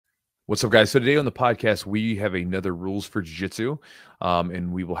What's up, guys? So today on the podcast, we have another rules for jiu-jitsu,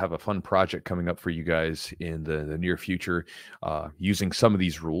 and we will have a fun project coming up for you guys in the near future using some of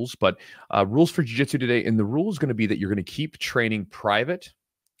these rules. But rules for jiu-jitsu today, and the rule is going to be that you're going to keep training private.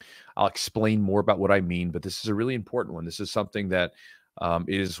 I'll explain more about what I mean, but this is a really important one. This is something that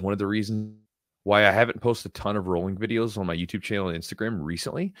is one of the reasons why I haven't posted a ton of rolling videos on my YouTube channel and Instagram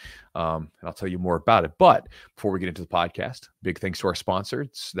recently. And I'll tell you more about it. But before we get into the podcast, big thanks to our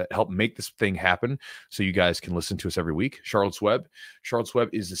sponsors that help make this thing happen so you guys can listen to us every week. Charlotte's Web. Charlotte's Web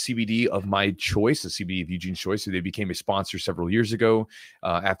is the CBD of my choice, the CBD of Eugene's choice. So they became a sponsor several years ago.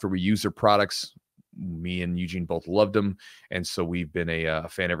 After we used their products, me and Eugene both loved them. And so we've been a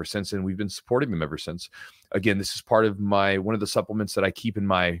fan ever since, and we've been supporting them ever since. Again, this is part of one of the supplements that I keep in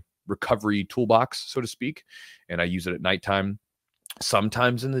my recovery toolbox, so to speak. And I use it at nighttime,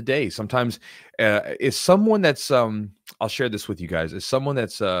 sometimes in the day. Sometimes is someone that's, I'll share this with you guys, is someone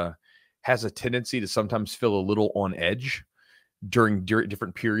that's has a tendency to sometimes feel a little on edge during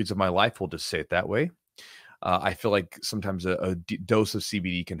different periods of my life. We'll just say it that way. I feel like sometimes a dose of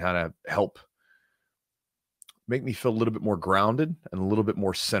CBD can kind of help make me feel a little bit more grounded and a little bit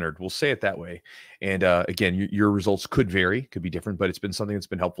more centered. We'll say it that way. And again, your results could vary, could be different, but it's been something that's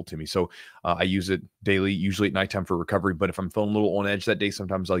been helpful to me. So I use it daily, usually at nighttime for recovery. But if I'm feeling a little on edge that day,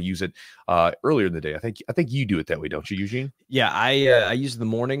 sometimes I'll use it earlier in the day. I think you do it that way, don't you, Eugene? Yeah, I use it in the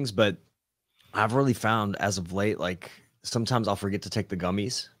mornings, but I've really found as of late, like sometimes I'll forget to take the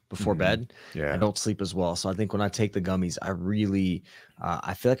gummies before bed. Yeah, I don't sleep as well. So I think when I take the gummies, I really,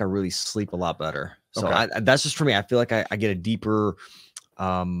 I feel like I really sleep a lot better. So okay. That's just for me. I feel like I get a deeper,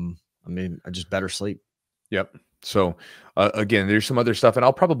 I just better sleep. Yep. So again, there's some other stuff, and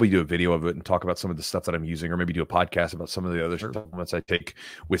I'll probably do a video of it and talk about some of the stuff that I'm using, or maybe do a podcast about some of the other supplements I take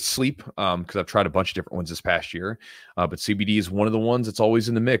with sleep, because I've tried a bunch of different ones this past year. But CBD is one of the ones that's always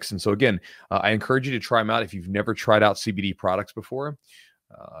in the mix. And so again, I encourage you to try them out if you've never tried out CBD products before.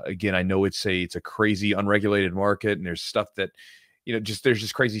 Again, I know it's a crazy unregulated market, and there's stuff that, there's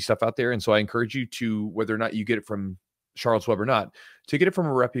just crazy stuff out there. And so I encourage you to, whether or not you get it from Charlotte's Web or not, to get it from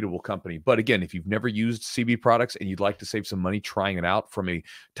a reputable company. But again, if you've never used CBD products and you'd like to save some money trying it out from a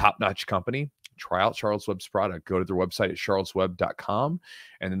top-notch company, try out Charlotte's Web's product. Go to their website at charlottesweb.com.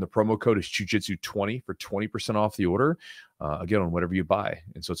 And then the promo code is Jiu-Jitsu20 for 20% off the order, again, on whatever you buy.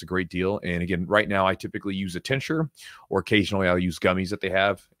 And so it's a great deal. And again, right now, I typically use a tincture, or occasionally I'll use gummies that they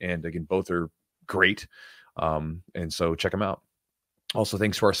have. And again, both are great. And so check them out. Also,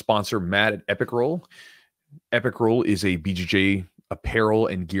 thanks to our sponsor, Matt at Epic Roll. Epic Roll is a BJJ apparel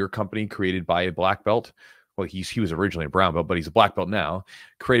and gear company created by a black belt. Well, he was originally a brown belt, but he's a black belt now,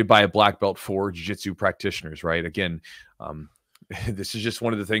 created by a black belt for jiu-jitsu practitioners, right? Again, this is just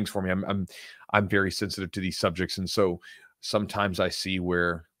one of the things for me. I'm very sensitive to these subjects. And so sometimes I see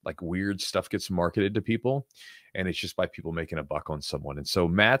where like weird stuff gets marketed to people, and it's just by people making a buck on someone. And so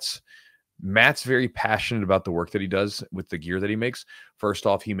Matt's very passionate about the work that he does with the gear that he makes. First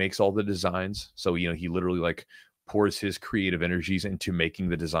off, he makes all the designs. So, he literally like pours his creative energies into making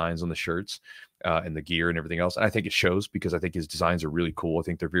the designs on the shirts and the gear and everything else. And I think it shows, because I think his designs are really cool. I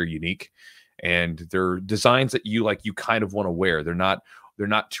think they're very unique, and they're designs that you kind of want to wear. They're not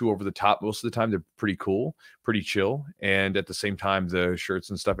too over the top. Most of the time, they're pretty cool, pretty chill. And at the same time, the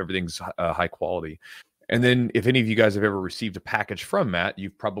shirts and stuff, everything's high quality. And then if any of you guys have ever received a package from Matt,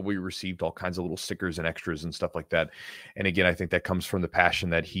 you've probably received all kinds of little stickers and extras and stuff like that. And again, I think that comes from the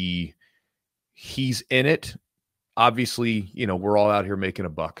passion that he's in it. Obviously, we're all out here making a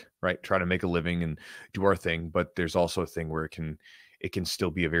buck, right? Trying to make a living and do our thing. But there's also a thing where it can still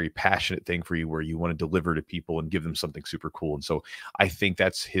be a very passionate thing for you, where you want to deliver to people and give them something super cool. And so I think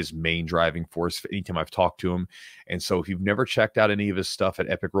that's his main driving force anytime I've talked to him. And so if you've never checked out any of his stuff at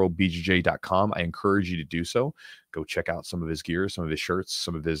epicrollbjj.com, I encourage you to do so. Go check out some of his gear, some of his shirts,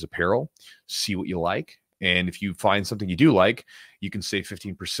 some of his apparel, see what you like. And if you find something you do like, you can save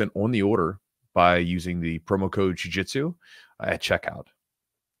 15% on the order by using the promo code Jiu-Jitsu at checkout.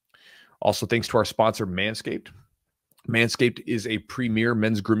 Also, thanks to our sponsor, Manscaped. Manscaped is a premier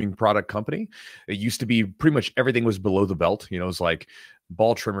men's grooming product company. It used to be pretty much everything was below the belt. It was like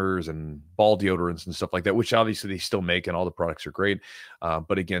ball trimmers and ball deodorants and stuff like that, which obviously they still make, and all the products are great.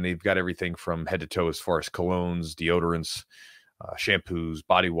 But again, they've got everything from head to toe as far as colognes, deodorants, shampoos,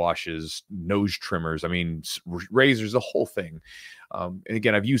 body washes, nose trimmers. I mean, razors, the whole thing. And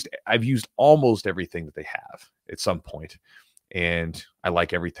again, I've used almost everything that they have at some point. And I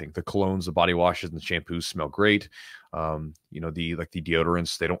like everything. The colognes, the body washes, and the shampoos smell great. The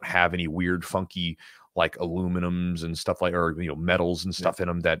deodorants, they don't have any weird, funky like aluminums and stuff like, or metals and stuff in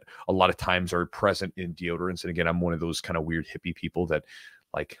them that a lot of times are present in deodorants. And again, I'm one of those kind of weird hippie people that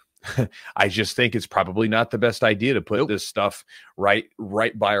like I just think it's probably not the best idea to put this stuff right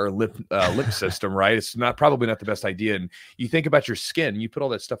by our lip system, right? It's probably not the best idea. And you think about your skin, you put all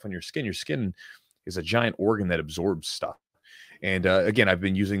that stuff on your skin is a giant organ that absorbs stuff. And again, I've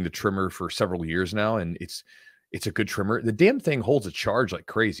been using the trimmer for several years now, and it's a good trimmer. The damn thing holds a charge like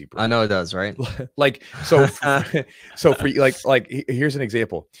crazy, bro. I know it does, right? Like, so for like here's an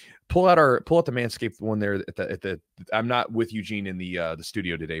example. Pull out the Manscaped one there at the I'm not with Eugene in the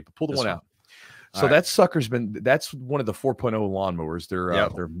studio today, but pull the one out. So that sucker's that's one of the 4.0 lawnmowers.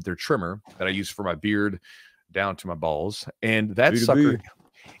 Their trimmer that I use for my beard down to my balls. And that sucker,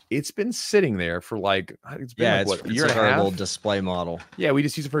 it's been sitting there for like, it's been like, a year and a half. Little display model. Yeah, we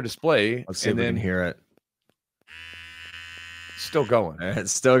just use it for display. Let's see if we can hear it. Still going.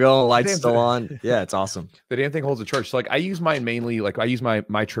 It's still going. Lights still on. Yeah, it's awesome. The damn thing holds a charge. So like I use mine mainly, like I use my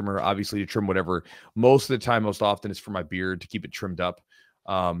trimmer obviously to trim whatever. Most of the time, most often it's for my beard to keep it trimmed up.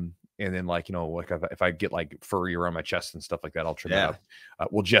 And then like, you know, like if I get like furry around my chest and stuff like that, I'll trim it up.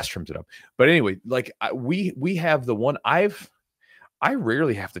 Well, Jess trims it up. But anyway, like we have the one I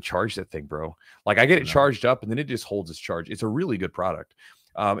rarely have to charge that thing, bro. Like I get it charged up and then it just holds its charge. It's a really good product.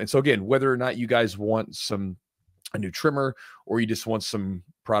 And so again, whether or not you guys want a new trimmer, or you just want some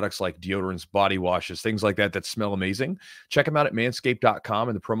products like deodorants, body washes, things like that smell amazing, check them out at manscaped.com.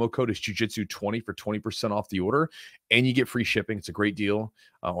 And the promo code is Jiu-Jitsu20 for 20% off the order. And you get free shipping. It's a great deal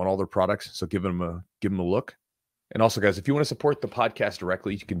on all their products. So give them a look. And also, guys, if you want to support the podcast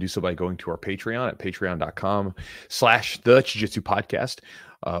directly, you can do so by going to our Patreon at patreon.com/the Jiu-Jitsu podcast.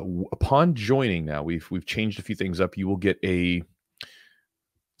 Upon joining now, we've changed a few things up. You will get a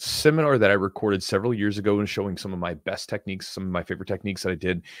seminar that I recorded several years ago and showing some of my best techniques, some of my favorite techniques that I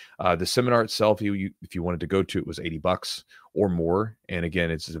did. The seminar itself, if you wanted to go to it, was $80 or more. And again,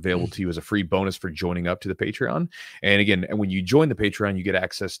 it's available to you as a free bonus for joining up to the Patreon. And again, when you join the Patreon, you get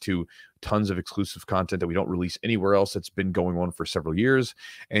access to tons of exclusive content that we don't release anywhere else. That's been going on for several years.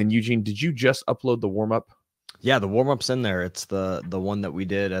 And Eugene, did you just upload the warm-up? Yeah, the warm-up's in there. It's the one that we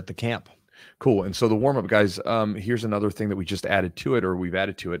did at the camp. Cool. And so the warm-up, guys, here's another thing that we just added to it, or we've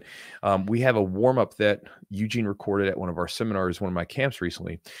added to it. We have a warm-up that Eugene recorded at one of our seminars, one of my camps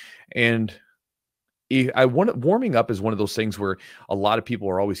recently. And warming up is one of those things where a lot of people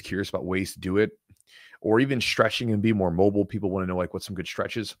are always curious about ways to do it, or even stretching and be more mobile. People want to know like what's some good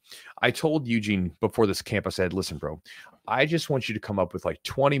stretches. I told Eugene before this camp, I said, listen, bro, I just want you to come up with like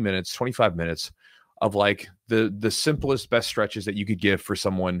 20 minutes, 25 minutes of like the simplest, best stretches that you could give for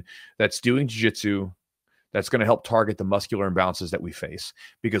someone that's doing jiu-jitsu, that's going to help target the muscular imbalances that we face.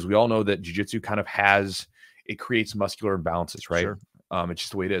 Because we all know that jiu-jitsu kind of creates muscular imbalances, right? Sure. It's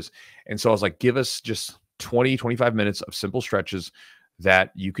just the way it is. And so I was like, give us just 20, 25 minutes of simple stretches that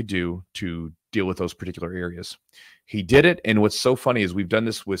you could do to deal with those particular areas. He did it. And what's so funny is we've done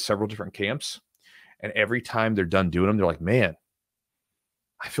this with several different camps. And every time they're done doing them, they're like, man,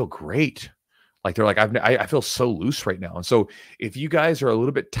 I feel great. Like they're like, I feel so loose right now. And so if you guys are a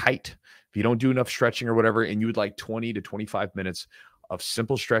little bit tight, if you don't do enough stretching or whatever, and you would like 20 to 25 minutes of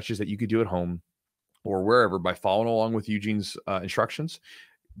simple stretches that you could do at home or wherever by following along with Eugene's instructions,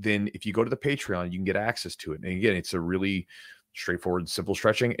 then if you go to the Patreon, you can get access to it. And again, it's a really straightforward, simple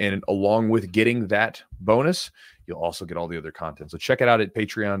stretching. And along with getting that bonus, you'll also get all the other content. So check it out at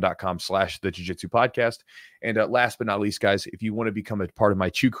patreon.com/the Jiu-Jitsu podcast. And last but not least, guys, if you want to become a part of my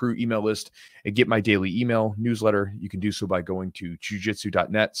Chew Crew email list and get my daily email newsletter, you can do so by going to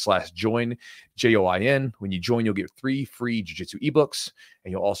jiujitsu.net/join, JOIN. When you join, you'll get 3 free Jiu-Jitsu ebooks,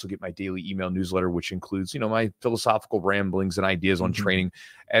 and you'll also get my daily email newsletter, which includes, my philosophical ramblings and ideas on training,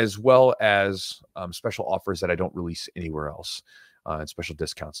 as well as special offers that I don't release anywhere else. And special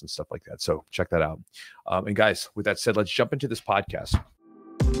discounts and stuff like that. So check that out. And guys, with that said, let's jump into this podcast.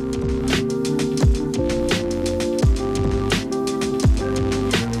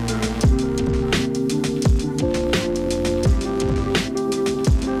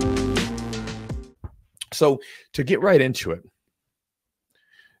 So to get right into it,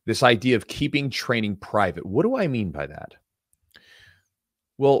 this idea of keeping training private, what do I mean by that?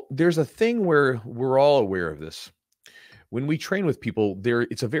 Well, there's a thing where we're all aware of this. When we train with people,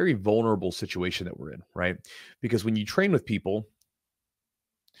 it's a very vulnerable situation that we're in, right? Because when you train with people,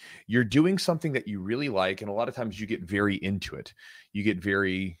 you're doing something that you really like, and a lot of times you get very into it. You get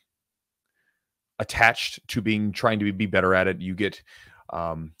very attached to trying to be better at it. You get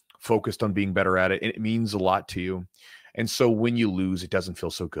focused on being better at it, and it means a lot to you. And so when you lose, it doesn't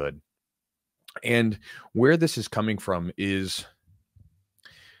feel so good. And where this is coming from is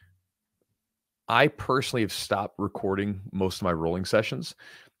I personally have stopped recording most of my rolling sessions.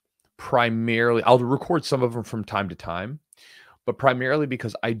 Primarily, I'll record some of them from time to time, but primarily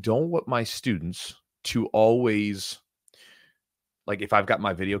because I don't want my students to always, like, if I've got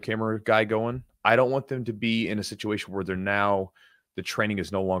my video camera guy going, I don't want them to be in a situation where the training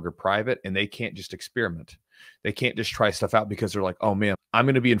is no longer private and they can't just experiment. They can't just try stuff out because they're like, oh man, I'm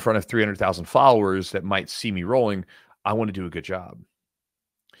going to be in front of 300,000 followers that might see me rolling. I want to do a good job.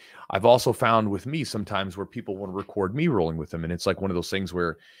 I've also found with me sometimes where people want to record me rolling with them. And it's like one of those things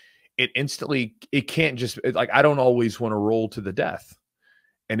where it can't just, like, I don't always want to roll to the death.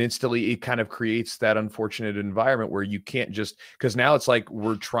 And instantly it kind of creates that unfortunate environment where you can't just, because now it's like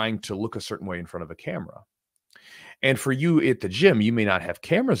we're trying to look a certain way in front of a camera. And for you at the gym, you may not have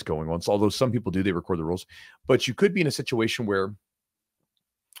cameras going on. So although some people do, they record the rolls, but you could be in a situation where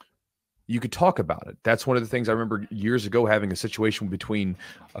you could talk about it. That's one of the things I remember years ago, having a situation between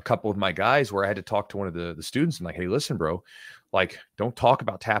a couple of my guys where I had to talk to one of the students and like, hey, listen, bro, like, don't talk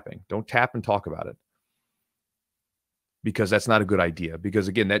about tapping. Don't tap and talk about it. Because that's not a good idea. Because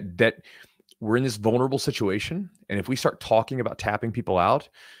again, that we're in this vulnerable situation. And if we start talking about tapping people out,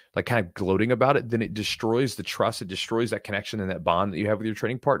 like kind of gloating about it, then it destroys the trust. It destroys that connection and that bond that you have with your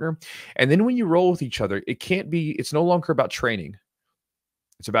training partner. And then when you roll with each other, it's no longer about training.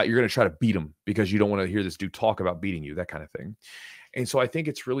 It's about, you're going to try to beat them because you don't want to hear this dude talk about beating you, that kind of thing. And so I think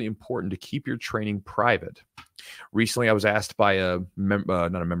it's really important to keep your training private. Recently, I was asked by member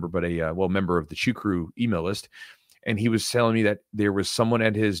of the Chew Crew email list, and he was telling me that there was someone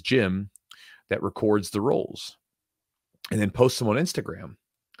at his gym that records the rolls and then posts them on Instagram.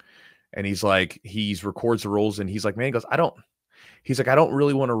 And he's like, records the rolls, and he's like, man, he goes, I don't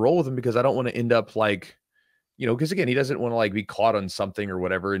really want to roll with him because I don't want to end up like, because again, he doesn't want to like be caught on something or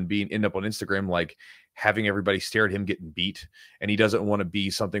whatever and end up on Instagram, like having everybody stare at him getting beat. And he doesn't want to be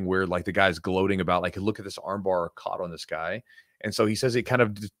something where like the guy's gloating about like, look at this armbar caught on this guy. And so he says it kind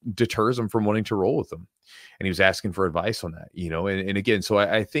of deters him from wanting to roll with them. And he was asking for advice on that, and again, so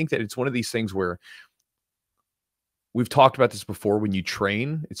I think that it's one of these things where we've talked about this before. When you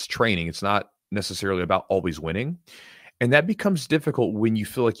train, it's training. It's not necessarily about always winning. And that becomes difficult when you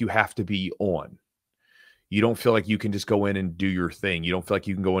feel like you have to be on. You don't feel like you can just go in and do your thing. You don't feel like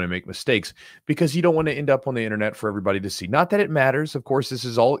you can go in and make mistakes because you don't want to end up on the internet for everybody to see. Not that it matters. Of course, this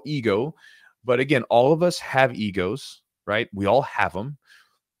is all ego. But again, all of us have egos, right? We all have them.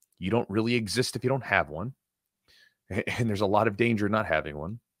 You don't really exist if you don't have one. And there's a lot of danger in not having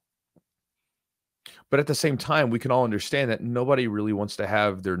one. But at the same time, we can all understand that nobody really wants to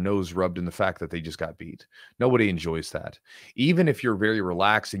have their nose rubbed in the fact that they just got beat. Nobody enjoys that. Even if you're very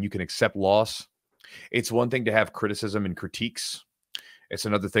relaxed and you can accept loss, it's one thing to have criticism and critiques. It's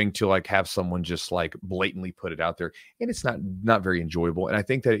another thing to like have someone just like blatantly put it out there, and it's not very enjoyable. And I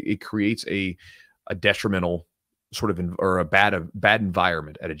think that it creates a detrimental sort of or a bad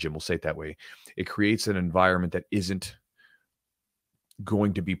environment at a gym. We'll say it that way. It creates an environment that isn't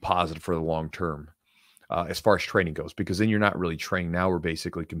going to be positive for the long term. As far as training goes, because then you're not really training. Now we're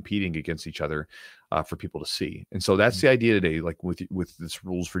basically competing against each other for people to see. And so that's the idea today, like with this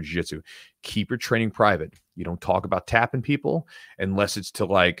rules for jiu-jitsu. Keep your training private. You don't talk about tapping people unless it's to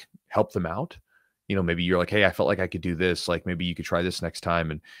like help them out. Maybe you're like, hey, I felt like I could do this. Like maybe you could try this next time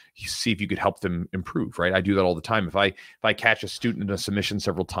and you see if you could help them improve, right? I do that all the time. If I catch a student in a submission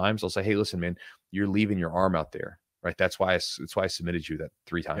several times, I'll say, hey, listen, man, you're leaving your arm out there, right? That's why I submitted you that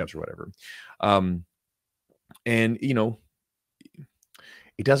 3 times or whatever. And, it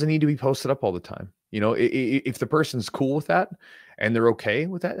doesn't need to be posted up all the time. If the person's cool with that and they're okay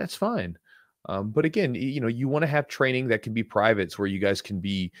with that, that's fine. But again, you want to have training that can be private, where you guys can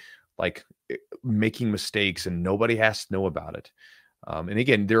be like making mistakes and nobody has to know about it. And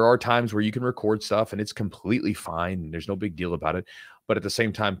again, there are times where you can record stuff and it's completely fine and there's no big deal about it. But at the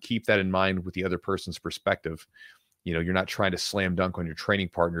same time, keep that in mind with the other person's perspective. You're not trying to slam dunk on your training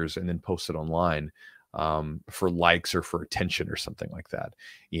partners and then post it online for likes or for attention or something like that,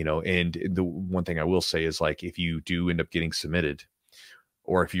 and the one thing I will say is, like, if you do end up getting submitted,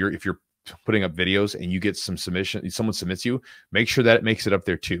 or if you're putting up videos and you get some submission, someone submits you, make sure that it makes it up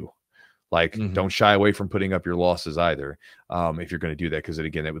there too. Like, don't shy away from putting up your losses either. If you're going to do that, because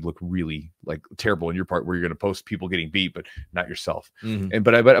again, that would look really like terrible on your part, where you're going to post people getting beat, but not yourself.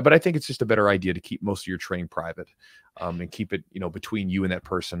 But I think it's just a better idea to keep most of your training private, and keep it, between you and that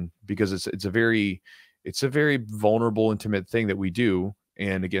person, because it's a very vulnerable, intimate thing that we do.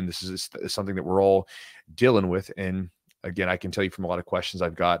 And again, this is something that we're all dealing with. And again, I can tell you from a lot of questions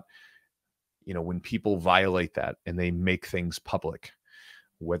I've got, when people violate that and they make things public,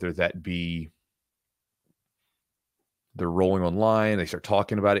 whether that be they're rolling online, they start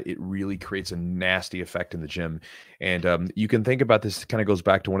talking about it, it really creates a nasty effect in the gym. And you can think about this, kind of goes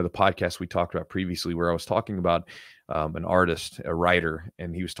back to one of the podcasts we talked about previously, where I was talking about an artist, a writer,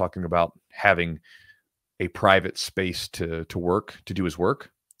 and he was talking about having a private space to work, to do his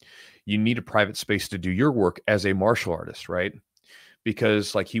work. You need a private space to do your work as a martial artist, right?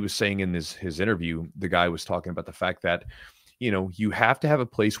 Because like he was saying in his interview, the guy was talking about the fact that, you have to have a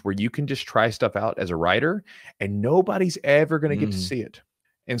place where you can just try stuff out as a writer and nobody's ever going to get to see it.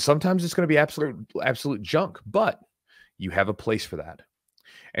 And sometimes it's going to be absolute junk, but you have a place for that.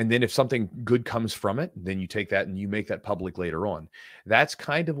 And then if something good comes from it, then you take that and you make that public later on. That's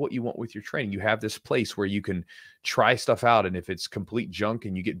kind of what you want with your training. You have this place where you can try stuff out. And if it's complete junk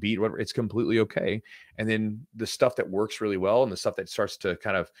and you get beat, whatever, it's completely okay. And then the stuff that works really well and the stuff that starts to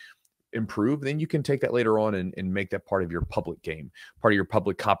kind of improve, then you can take that later on and make that part of your public game, part of your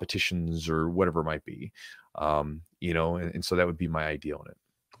public competitions or whatever it might be. And so that would be my idea on it.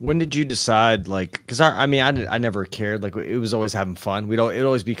 When did you decide, like, because I never cared, like it was always having fun. It'd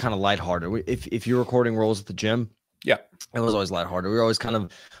always be kind of lighthearted. If you're recording rolls at the gym, yeah, it was always lighthearted. We were always kind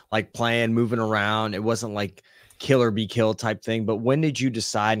of like playing, moving around. It wasn't like kill or be killed type thing. But when did you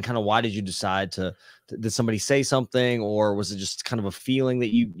decide, and kind of why did you decide did somebody say something, or was it just kind of a feeling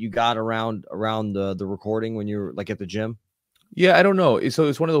that you got around the recording when you were like at the gym? Yeah, I don't know. So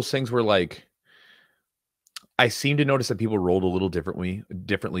it's one of those things where like I seem to notice that people rolled a little differently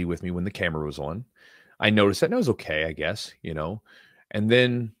with me when the camera was on. I noticed that, and it was okay, I guess, And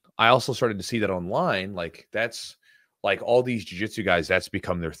then I also started to see that online, like that's like all these jiu-jitsu guys, that's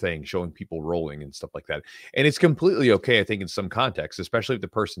become their thing, showing people rolling and stuff like that. And it's completely okay, I think, in some contexts, especially if the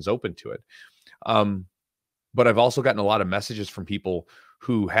person's open to it. But I've also gotten a lot of messages from people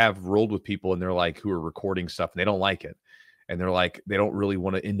who have rolled with people and they're like, who are recording stuff and they don't like it. And they're like, they don't really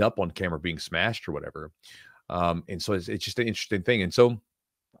want to end up on camera being smashed or whatever. And so it's just an interesting thing. And so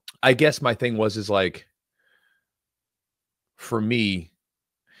I guess my thing is like, for me,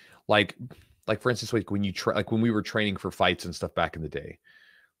 like for instance, like when when we were training for fights and stuff back in the day,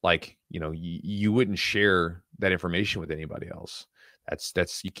 like, you wouldn't share that information with anybody else.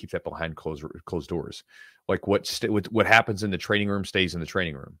 That's you keep that behind closed doors. Like what happens in the training room stays in the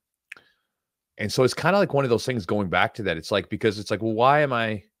training room. And so it's kind of like one of those things going back to that. It's like, because it's like, well, why am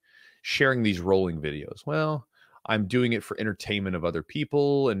I sharing these rolling videos? Well, I'm doing it for entertainment of other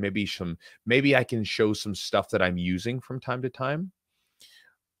people, and maybe I can show some stuff that I'm using from time to time.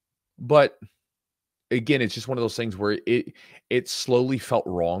 But again, it's just one of those things where it slowly felt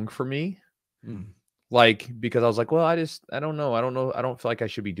wrong for me. Like, because I was like, well, I don't know. I don't feel like I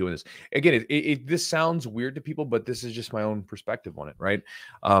should be doing this. Again, this sounds weird to people, but this is just my own perspective on it. Right.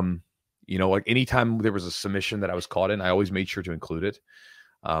 Like anytime there was a submission that I was caught in, I always made sure to include it.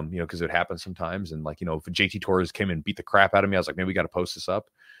 Because it happens sometimes. And like, if JT Torres came and beat the crap out of me, I was like, maybe we got to post this up.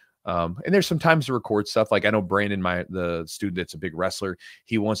 And there's some times to record stuff. Like I know Brandon, the student that's a big wrestler,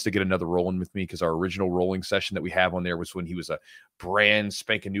 he wants to get another rolling with me, because our original rolling session that we have on there was when he was a brand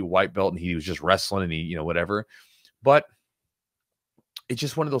spanking new white belt and he was just wrestling and he, whatever. But it's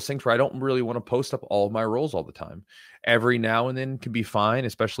just one of those things where I don't really want to post up all of my rolls all the time. Every now and then can be fine,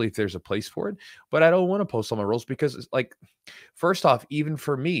 especially if there's a place for it. But I don't want to post all my rolls because it's like, first off, even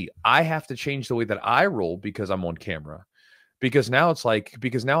for me, I have to change the way that I roll because I'm on camera. Because now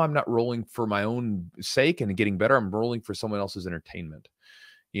I'm not rolling for my own sake and getting better. I'm rolling for someone else's entertainment,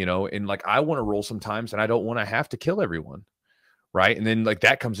 and like, I want to roll sometimes and I don't want to have to kill everyone. Right. And then like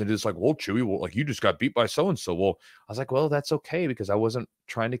that comes into this, like, well, Chewy, well, like you just got beat by so-and-so. Well, I was like, well, that's okay, because I wasn't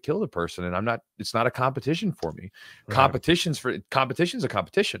trying to kill the person, and it's not a competition for me. Right. Competition's a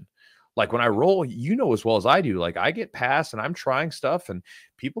competition. Like when I roll, as well as I do, like I get past and I'm trying stuff and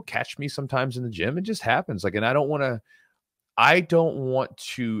people catch me sometimes in the gym. It just happens. Like, and I don't want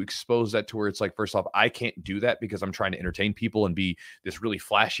to expose that to where it's like, first off, I can't do that because I'm trying to entertain people and be this really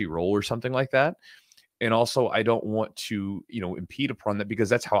flashy roll or something like that. And also, I don't want to, impede upon that, because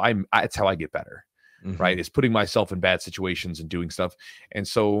that's how I get better, right? It's putting myself in bad situations and doing stuff. And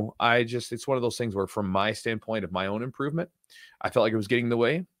so it's one of those things where, from my standpoint of my own improvement, I felt like it was getting in the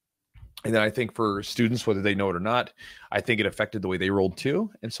way. And then I think for students, whether they know it or not, I think it affected the way they rolled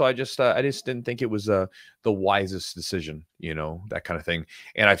too. And so I just didn't think it was the wisest decision, that kind of thing.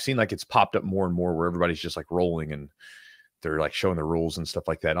 And I've seen like it's popped up more and more where everybody's just like rolling and they're like showing the rules and stuff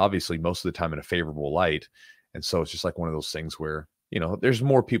like that. Obviously, most of the time in a favorable light. And so it's just like one of those things where, there's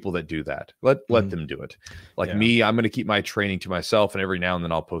more people that do that. Let them do it. Like me, I'm going to keep my training to myself, and every now and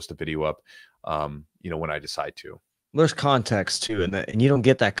then I'll post a video up, when I decide to. There's context too, and you don't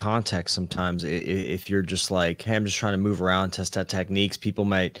get that context sometimes if you're just like, hey, I'm just trying to move around, test out techniques. People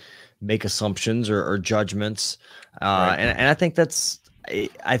might make assumptions or judgments, Right. and I think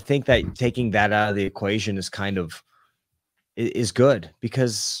I think that taking that out of the equation is kind of is good,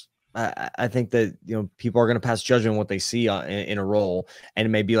 because I think that, you know, people are going to pass judgment on what they see in a role, and it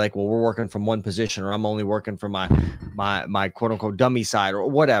may be like, well, we're working from one position, or I'm only working from my quote unquote dummy side, or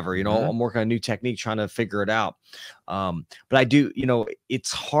whatever. You know, Mhm. I'm working on a new technique, trying to figure it out. But I do, you know,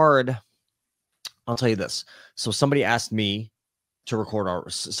 it's hard. I'll tell you this. So somebody asked me to record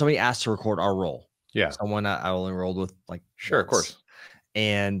somebody asked to record our role. Yeah. Someone I only rolled with like Sure. Of once, course.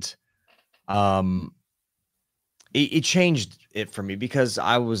 and um it changed it for me, because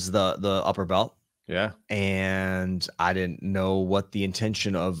I was the upper belt, Yeah. and I didn't know what the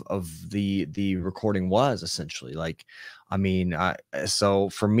intention of the recording was, essentially. Like, I mean, so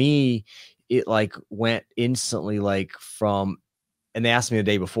for me, it like went instantly, like from, and they asked me the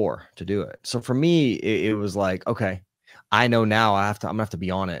day before to do it. So for me, it was like, okay, I know now I'm gonna have to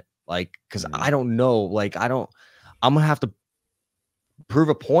be on it. Like, because Mhm. I don't know, like I'm gonna have to prove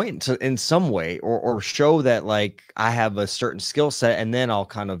a point in some way, or show that like I have a certain skill set, and then I'll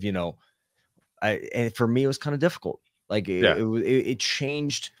kind of, you know, and for me it was kind of difficult. Like Yeah. it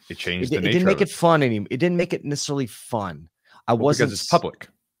changed. It changed the It didn't nature of make it. it fun anymore. It didn't make it necessarily fun. I Well, because wasn't it's public.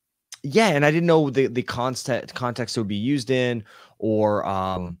 yeah, and I didn't know the context it would be used in, or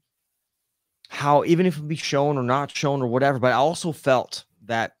how, even if it would be shown or not shown or whatever. But I also felt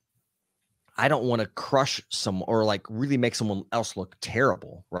that I don't want to crush some, or like really make someone else look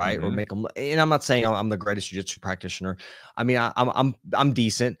terrible, right? Or Mhm. make them. And I'm not saying I'm the greatest jiu-jitsu practitioner. I mean, I'm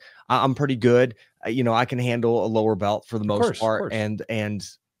decent. I'm pretty good. You know, I can handle a lower belt for the Of most course. Of part. course. And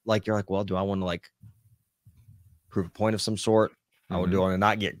like, you're like, well, do I want to like prove a point of some sort? I would do Mhm. want to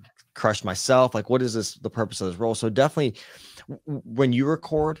not get crushed myself. Like, what is this? The purpose of this role? So definitely, when you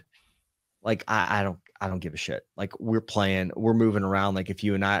record, like I don't give a shit. Like, we're moving around. Like, if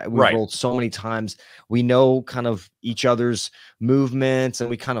you and we've Right. rolled so many times, we know kind of each other's movements, and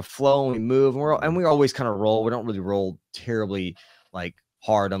we kind of flow and we move, and we always kind of roll. We don't really roll terribly like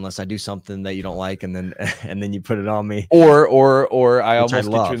hard, unless I do something that you don't like, and then and then you put it on me, Or I which I almost get you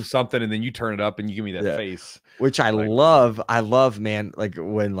in love. something, and then you turn it up and you give me that Yeah. face. Which I Like, love. I love, man, like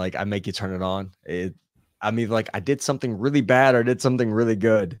when like I make you turn it on. I mean, like I did something really bad or did something really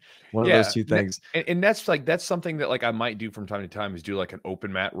good. One of those yeah, two things. and that's like that's something that like I might do from time to time, is do like an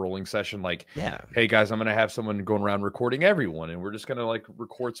open mat rolling session. Like, Yeah. hey guys, I'm gonna have someone going around recording everyone, and we're just gonna like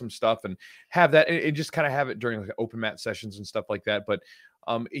record some stuff and have that, and just kind of have it during like open mat sessions and stuff like that. But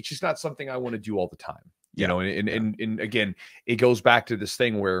it's just not something I want to do all the time, you Yeah. know. And, Yeah. and again, it goes back to this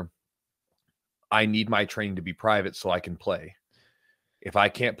thing where I need my training to be private so I can play. If I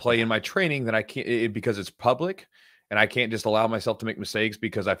can't play Yeah. in my training, then I can't, because it's public, and I can't just allow myself to make mistakes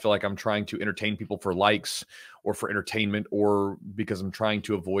because I feel like I'm trying to entertain people for likes or for entertainment, or because I'm trying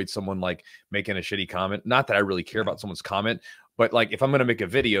to avoid someone like making a shitty comment. Not that I really care Yeah. about someone's comment, but like if I'm going to make a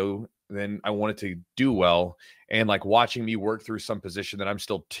video, then I want it to do well. And like watching me work through some position that I'm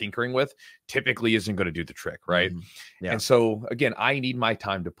still tinkering with typically isn't going to do the trick. Right. Mhm. Yeah. And so again, I need my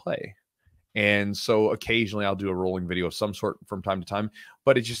time to play. And so occasionally I'll do a rolling video of some sort from time to time,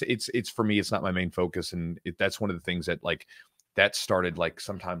 but it's for me, it's not my main focus. And that's one of the things that like that started like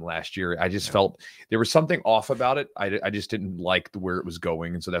sometime last year. I just Yeah. felt there was something off about it. I just didn't like where it was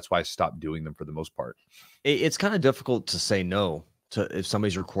going. And so that's why I stopped doing them for the most part. It's kind of difficult to say no to, if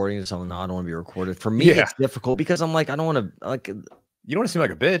somebody's recording and someone, no, I don't want to be recorded. For me, Yeah. it's difficult because I'm like, I don't want to like, You don't want to seem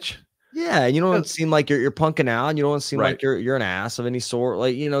like a bitch. yeah, and you don't Uh, want to seem like you're punking out, and you don't want to seem Right. like you're an ass of any sort.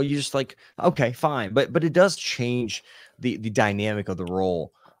 Like, you know, you just like, okay, fine. But it does change the dynamic of the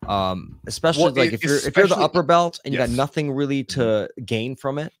role. Especially Well, like if you're the especially, upper belt and you got yes. nothing really Mhm. to gain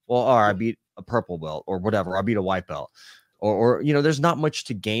from it. Well, all right, I beat a purple belt or whatever, I beat a white belt. Or you know, there's not much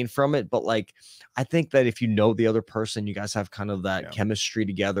to gain from it. But like, I think that if you know the other person, you guys have kind of that Yeah. chemistry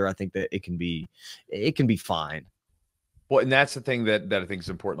together. I think that it can be fine. Well, and that's the thing that I think is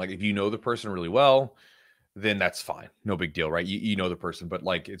important. Like if you know the person really well, then that's fine. No big deal, right? You know the person, but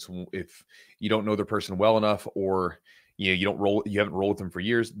like if you don't know the person well enough, or you haven't rolled with them for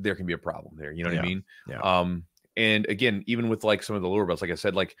years, there can be a problem there. You know what I Yeah. mean? Yeah. And again, even with like some of the lower belts, like I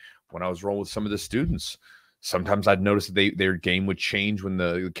said, like when I was rolling with some of the students, sometimes I'd notice that their game would change when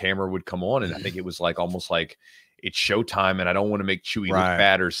the camera would come on. And I think it was like almost like it's showtime and I don't want to make Chewy look Right.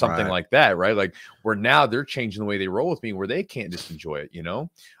 bad or something Right. like that, right? Like where now they're changing the way they roll with me, where they can't just enjoy it, you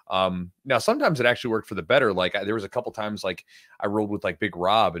know? Now sometimes it actually worked for the better. Like there was a couple times like I rolled with like Big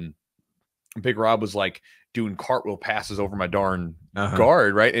Rob, and Big Rob was like doing cartwheel passes over my darn Uh-huh.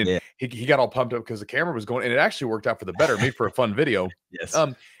 guard, right? And Yeah. he got all pumped up because the camera was going, and it actually worked out for the better, made for a fun video. Yes.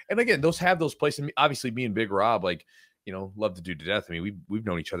 And again, those have those places. Obviously, me and Big Rob, like, you know, love to do to death. I mean, we've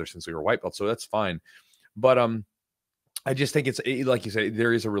known each other since we were white belts, so that's fine. But I just think it's like you said,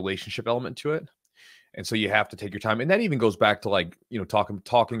 there is a relationship element to it. And so you have to take your time. And that even goes back to, like, you know,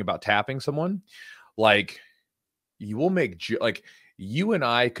 talking about tapping someone. Like, you will make, like, you and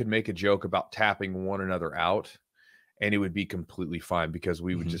I could make a joke about tapping one another out, and it would be completely fine, because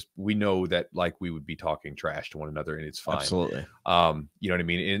we would just, we know that, like, we would be talking trash to one another, and it's fine. Absolutely. You know what I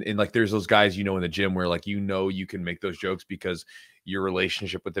mean? And like, there's those guys, you know, in the gym where, like, you know, you can make those jokes because your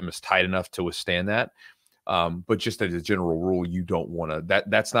relationship with them is tight enough to withstand that. But just as a general rule, you don't want to,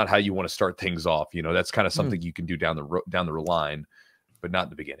 that's not how you want to start things off. You know, that's kind of something you can do down the line, but not in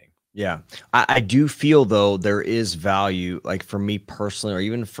the beginning. Yeah. I do feel, though, there is value, like, for me personally, or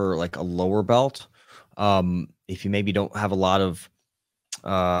even for like a lower belt. If you maybe don't have a lot of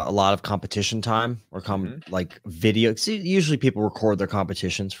competition time, or like video. See, usually people record their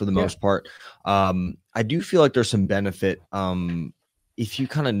competitions for the most part. I do feel like there's some benefit if you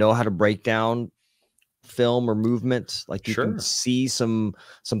kind of know how to break down film or movement, like you can see some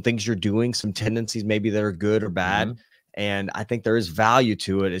things you're doing, some tendencies maybe that are good or bad. And I think there is value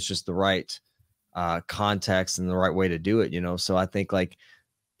to it. It's just the right context and the right way to do it, you know? So I think, like,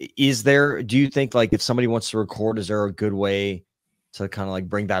 do you think, like, if somebody wants to record, is there a good way to kind of like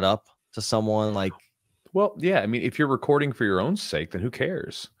bring that up to someone? Like, well, yeah, I mean, if you're recording for your own sake, then who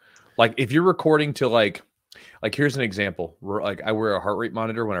cares? Like, if you're recording to like here's an example. Like, I wear a heart rate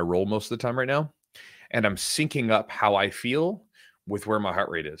monitor when I roll most of the time right now, and I'm syncing up how I feel with where my heart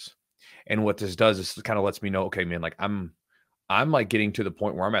rate is. And what this does is it kind of lets me know, okay, man, like, I'm like getting to the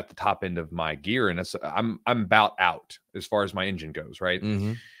point where I'm at the top end of my gear, and I'm about out as far as my engine goes, right?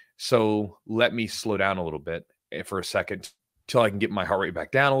 So let me slow down a little bit for a second till I can get my heart rate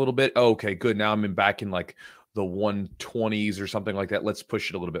back down a little bit. Oh, okay, good. Now I'm back in like the 120s or something like that. Let's push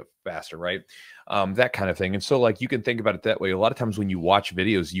it a little bit faster, right? That kind of thing. And so, like, you can think about it that way. A lot of times when you watch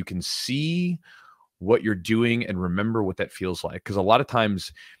videos, you can see what you're doing and remember what that feels like. Because a lot of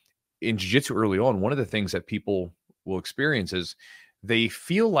times in jiu-jitsu early on, one of the things that people will experience is they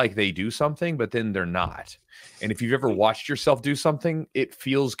feel like they do something, but then they're not. And if you've ever watched yourself do something, it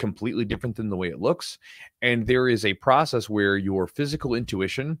feels completely different than the way it looks. And there is a process where your physical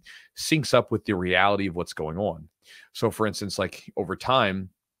intuition syncs up with the reality of what's going on. So for instance, like, over time,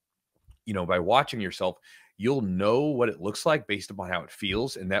 you know, by watching yourself, you'll know what it looks like based upon how it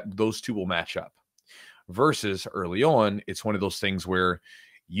feels, and that those two will match up. Versus early on, it's one of those things where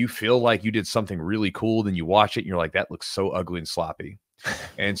you feel like you did something really cool, then you watch it and you're like, that looks so ugly and sloppy.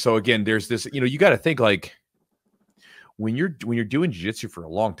 And so again, there's this, you know, you got to think, like, when you're doing jiu-jitsu for a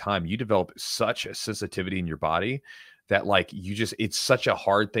long time, you develop such a sensitivity in your body that, like, it's such a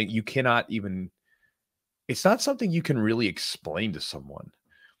hard thing. You cannot even, it's not something you can really explain to someone.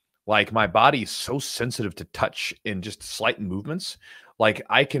 Like, my body is so sensitive to touch and just slight movements. Like,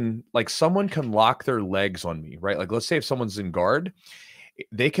 someone can lock their legs on me, right? Like, let's say if someone's in guard,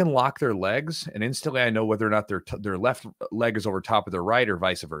 they can lock their legs, and instantly I know whether or not their left leg is over top of their right, or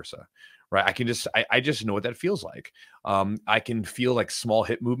vice versa, right? I just know what that feels like. I can feel like small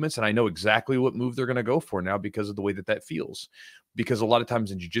hip movements, and I know exactly what move they're going to go for now because of the way that feels. Because a lot of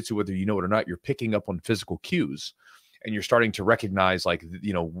times in jiu-jitsu, whether you know it or not, you're picking up on physical cues, and you're starting to recognize, like,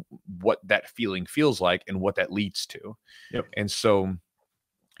 you know, what that feeling feels like and what that leads to. Yep. And so,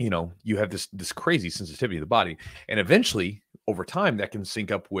 you know, you have this crazy sensitivity of the body, and eventually over time that can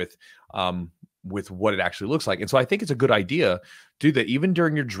sync up with what it actually looks like. And so I think it's a good idea to do that even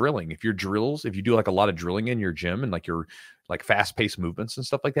during your drilling. If you do like a lot of drilling in your gym and like your like fast-paced movements and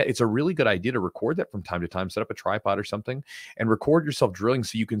stuff like that, it's a really good idea to record that from time to time. Set up a tripod or something and record yourself drilling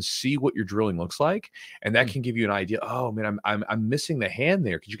so you can see what your drilling looks like, and that can give you an idea. Oh man, I'm missing the hand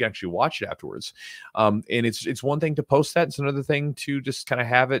there, because you can actually watch it afterwards. And it's one thing to post that; it's another thing to just kind of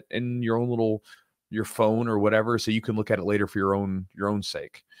have it in your own your phone or whatever, so you can look at it later for your own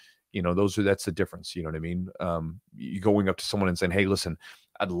sake. You know, that's the difference. You know what I mean? You going up to someone and saying, "Hey, listen,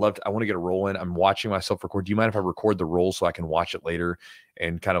 I want to get a roll in. I'm watching myself record. Do you mind if I record the roll so I can watch it later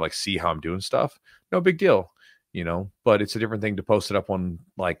and kind of like see how I'm doing stuff?" No big deal, you know, but it's a different thing to post it up on,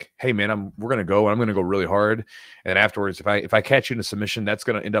 like, "Hey man, we're going to go, and I'm going to go really hard. And then afterwards, if I catch you in a submission, that's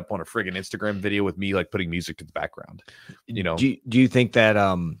going to end up on a friggin' Instagram video with me like putting music to the background." You know, do you think that,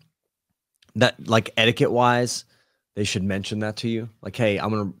 that, like, etiquette wise, they should mention that to you? Like, "Hey, I'm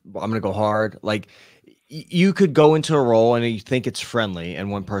going to go hard." Like, you could go into a roll and you think it's friendly,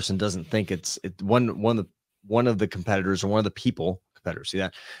 and one person doesn't think one of the competitors or one of the people competitor, see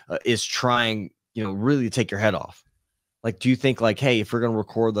that, is trying, really take your head off. Like, do you think like, hey, if we're going to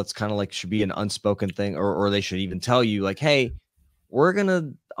record, that's kind of like should be an unspoken thing, or they should even tell you like, hey, I'm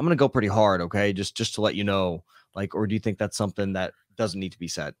going to go pretty hard. Okay. Just to let you know, like, or do you think that's something that doesn't need to be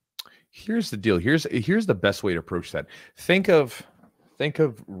said? Here's the deal. Here's the best way to approach that. Think of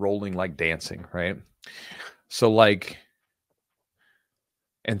rolling like dancing, right? So like,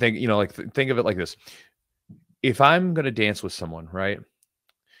 and think, think of it like this. If I'm going to dance with someone, right?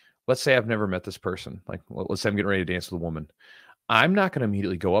 Let's say I've never met this person. Like, let's say I'm getting ready to dance with a woman. I'm not going to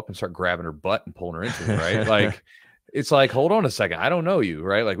immediately go up and start grabbing her butt and pulling her into it, right? Like, it's like, hold on a second. I don't know you,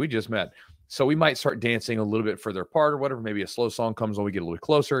 right? Like, we just met. So we might start dancing a little bit further apart or whatever. Maybe a slow song comes on, we get a little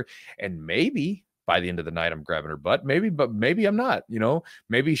closer. And maybe by the end of the night, I'm grabbing her butt. But maybe I'm not,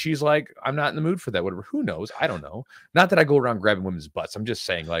 maybe she's like, I'm not in the mood for that, whatever. Who knows? I don't know. Not that I go around grabbing women's butts. I'm just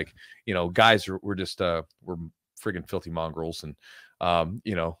saying, like, guys we're just, we're friggin' filthy mongrels. And,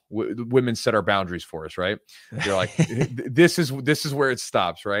 women set our boundaries for us, right? They're like, this is where it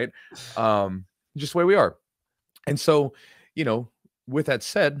stops, right? Just the way we are. And so, with that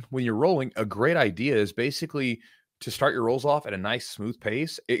said, when you're rolling, a great idea is basically to start your rolls off at a nice, smooth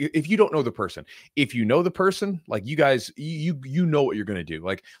pace. If you don't know the person, if you know the person, like you guys, you know what you're going to do.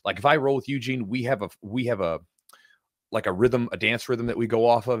 Like if I roll with Eugene, we have a like a rhythm, a dance rhythm that we go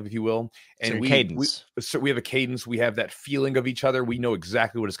off of, if you will. And we have a cadence. We have that feeling of each other. We know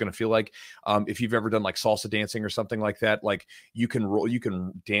exactly what it's going to feel like. If you've ever done like salsa dancing or something like that, like you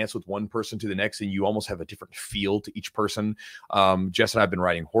can dance with one person to the next and you almost have a different feel to each person. Jess and I have been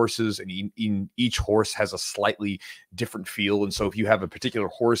riding horses, and each horse has a slightly different feel. And so if you have a particular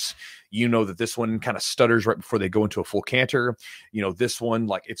horse, that this one kind of stutters right before they go into a full canter. This one,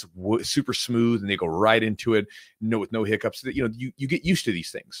 like it's super smooth and they go right into it, with no hiccups. That you get used to these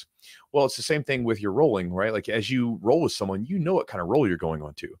things. Well, it's the same thing with your rolling, right? Like as you roll with someone, what kind of roll you're going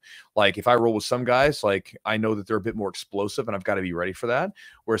on to. Like if I roll with some guys, like I know that they're a bit more explosive and I've got to be ready for that.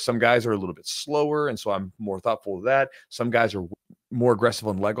 Where some guys are a little bit slower, and so I'm more thoughtful of that. Some guys are more aggressive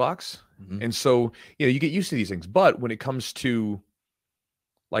on leg locks. Mm-hmm. And so, you get used to these things. But when it comes to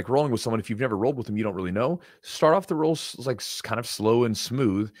like rolling with someone, if you've never rolled with them, you don't really know. Start off the rolls like kind of slow and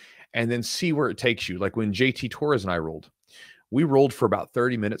smooth, and then see where it takes you. Like when JT Torres and I rolled, we rolled for about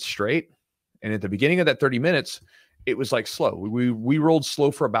 30 minutes straight. And at the beginning of that 30 minutes, it was like slow. We rolled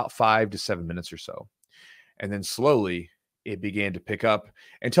slow for about 5 to 7 minutes or so. And then slowly it began to pick up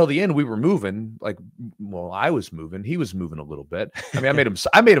until the end. We were moving I was moving. He was moving a little bit. I mean, I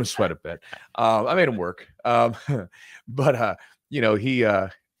made him sweat a bit. I made him work. But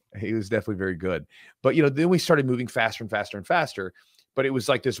he was definitely very good. But, then we started moving faster and faster and faster. But it was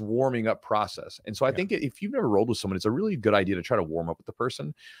like this warming up process. And so I think if you've never rolled with someone, it's a really good idea to try to warm up with the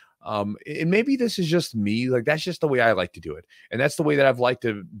person. And maybe this is just me. Like, that's just the way I like to do it. And that's the way that I've liked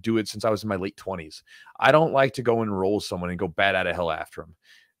to do it since I was in my late 20s. I don't like to go and roll with someone and go bat out of hell after them.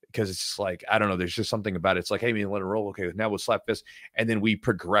 Because it's like, I don't know, there's just something about it. It's like, hey, man, let it roll. Okay, now we'll slap this. And then we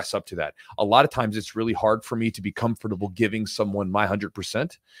progress up to that. A lot of times it's really hard for me to be comfortable giving someone my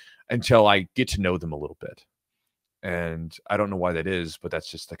 100% until I get to know them a little bit. And I don't know why that is, but that's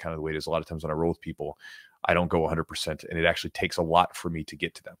just the kind of the way it is. A lot of times when I roll with people, I don't go 100%, and it actually takes a lot for me to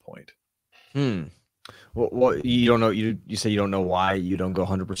get to that point. Well, you don't know. You say you don't know why you don't go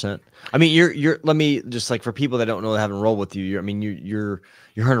 100%. I mean, you're. Let me just like for people that don't know that haven't rolled with you. Your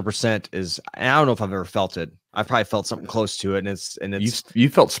 100% is. And I don't know if I've ever felt it. I've probably felt something close to it, and it's you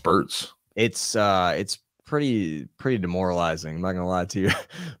felt spurts. It's pretty demoralizing. I'm not gonna lie to you,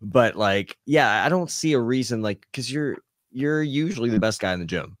 but like, yeah, I don't see a reason like because you're usually the best guy in the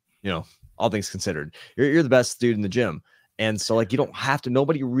gym. All things considered, you're the best dude in the gym. And so, like, you don't have to.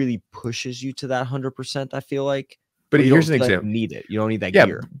 Nobody really pushes you to that 100%. I feel like, but here's an example. You need it. You don't need that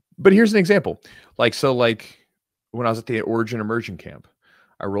gear. But here's an example. Like when I was at the Origin Immersion Camp,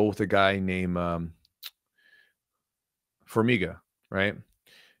 I rolled with a guy named Formiga. Right?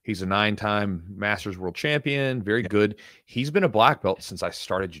 He's a 9-time Masters World Champion. Very good. He's been a black belt since I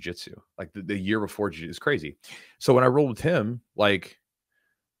started Jiu-Jitsu. Like the year before Jiu-Jitsu. It's crazy. So when I rolled with him, like,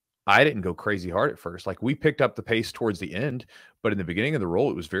 I didn't go crazy hard at first. Like we picked up the pace towards the end, but in the beginning of the roll,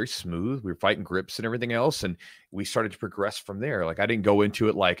 it was very smooth. We were fighting grips and everything else. And we started to progress from there. Like I didn't go into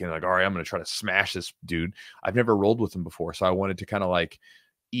it like, all right, I'm going to try to smash this dude. I've never rolled with him before. So I wanted to kind of like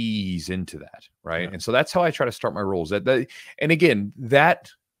ease into that. Right. Yeah. And so that's how I try to start my rolls. And again,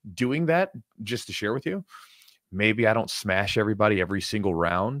 doing that just to share with you, maybe I don't smash everybody every single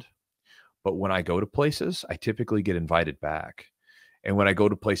round, but when I go to places, I typically get invited back. And when I go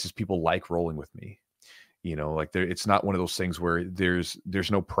to places, people like rolling with me, like it's not one of those things where there's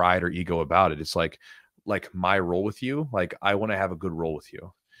no pride or ego about it. It's like like my role with you, like I want to have a good role with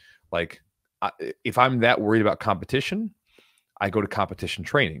you. Like if I'm that worried about competition, I go to competition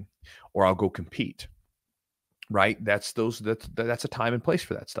training or I'll go compete. Right? That's a time and place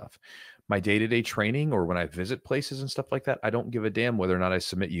for that stuff. My day-to-day training or when I visit places and stuff like that, I don't give a damn whether or not I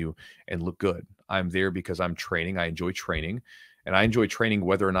submit you and look good. I'm there because I'm training. I enjoy training, and I enjoy training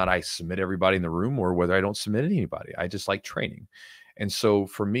whether or not I submit everybody in the room or whether I don't submit anybody. I just like training. And so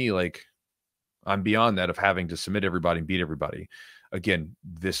for me, like I'm beyond that of having to submit everybody and beat everybody. Again,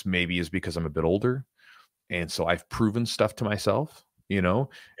 this maybe is because I'm a bit older. And so I've proven stuff to myself, you know,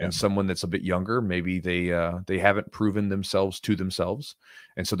 Yeah. and someone that's a bit younger, maybe they haven't proven themselves to themselves.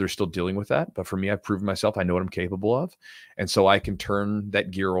 And so they're still dealing with that. But for me, I've proven myself, I know what I'm capable of. And so I can turn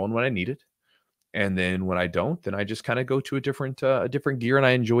that gear on when I need it. And then when I don't, then I just kind of go to a different gear, and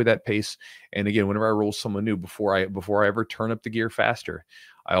I enjoy that pace. And again, whenever I roll someone new, before I ever turn up the gear faster,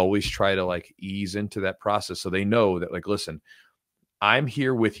 I always try to like ease into that process so they know that, like, listen, I'm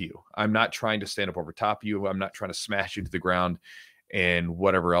here with you. I'm not trying to stand up over top of you. I'm not trying to smash you to the ground and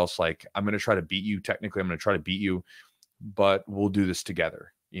whatever else. Like, I'm going to try to beat you. Technically, I'm going to try to beat you, but we'll do this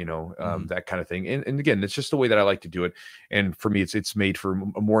together, you know, that kind of thing. And again, it's just the way that I like to do it. And for me, it's made for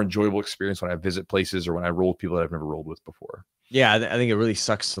a more enjoyable experience when I visit places or when I roll with people that I've never rolled with before. Yeah, I think it really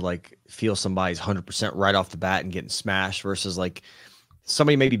sucks to like feel somebody's 100% right off the bat and getting smashed versus like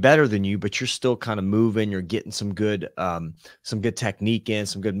somebody may be better than you, but you're still kind of moving. You're getting some good technique in,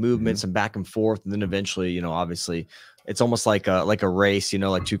 some good movement, some back and forth, and then eventually, you know, obviously, it's almost like a race. You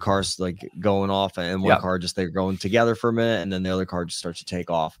know, like two cars like going off, and one car just they're going together for a minute, and then the other car just starts to take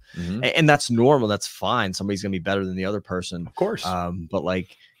off, and that's normal. That's fine. Somebody's gonna be better than the other person, Of course. But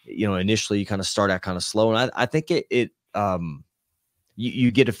like, you know, initially you kind of start out kind of slow, and I think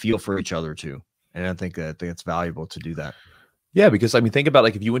you get a feel for each other too, and I think it's valuable to do that. Yeah, because I mean, think about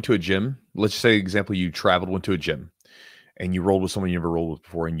like if you went to a gym, let's say, example, you traveled, went to a gym and you rolled with someone you never rolled with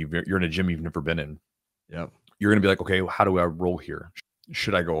before, and you're in a gym you've never been in. Yeah. You're going to be like, okay, well, how do I roll here?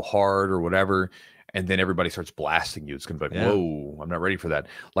 Should I go hard or whatever? And then everybody starts blasting you. It's going to be like, whoa, I'm not ready for that.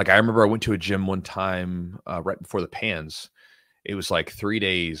 Like I remember I went to a gym one time right before the Pans. It was like 3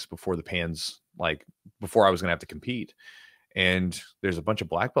 days before the Pans, like before I was going to have to compete. And there's a bunch of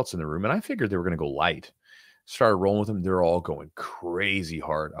black belts in the room, and I figured they were going to go light. Started rolling with them. They're all going crazy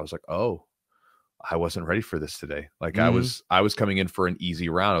hard. I was like, oh, I wasn't ready for this today. Like I was coming in for an easy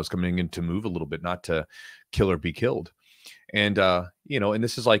round. I was coming in to move a little bit, not to kill or be killed. And, you know, and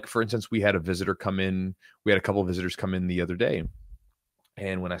this is like, for instance, we had a visitor come in. We had a couple of visitors come in the other day.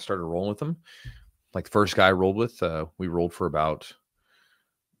 And when I started rolling with them, like the first guy I rolled with, we rolled for about,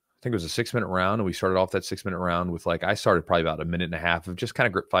 I think it was a 6-minute round. And we started off that 6-minute round with like, I started probably about 1.5 minutes of just kind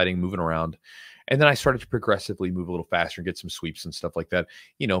of grip fighting, moving around. And then I started to progressively move a little faster and get some sweeps and stuff like that,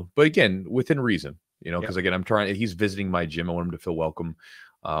 you know, but again, within reason, you know, because again, he's visiting my gym. I want him to feel welcome,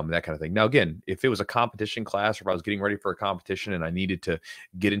 that kind of thing. Now, again, if it was a competition class or if I was getting ready for a competition and I needed to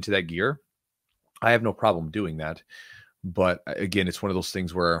get into that gear, I have no problem doing that. But again, it's one of those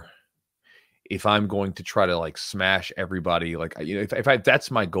things where if I'm going to try to like smash everybody, like, you know, if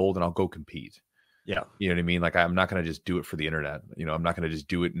that's my goal, then I'll go compete. Yeah. You know what I mean? Like, I'm not going to just do it for the internet. You know, I'm not going to just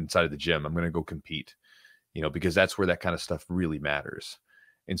do it inside of the gym. I'm going to go compete, you know, because that's where that kind of stuff really matters.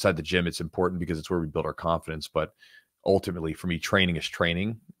 Inside the gym, it's important because it's where we build our confidence. But ultimately, for me, training is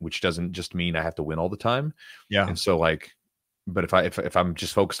training, which doesn't just mean I have to win all the time. Yeah. And so like, but if I'm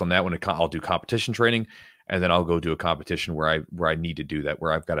just focused on that one, I'll do competition training, and then I'll go do a competition where I need to do that,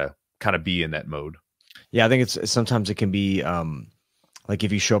 where I've got to kind of be in that mode. Yeah. I think sometimes it can be like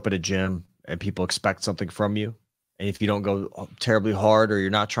if you show up at a gym and people expect something from you, and if you don't go terribly hard or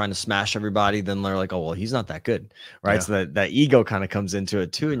you're not trying to smash everybody, then they're like, oh, well, he's not that good. Right. Yeah. So that ego kind of comes into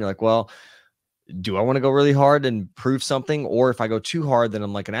it too. And you're like, well, do I want to go really hard and prove something? Or if I go too hard, then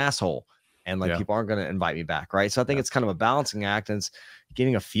I'm like an asshole and like people aren't going to invite me back. Right. So I think it's kind of a balancing act, and it's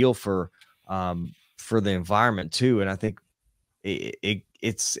getting a feel for the environment too. And I think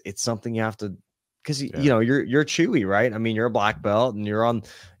it's something you have to, because you know, you're Chewy, right? I mean, you're a black belt and you're on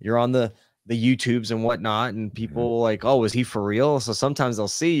the YouTubes and whatnot, and people like, oh, is he for real? So sometimes they'll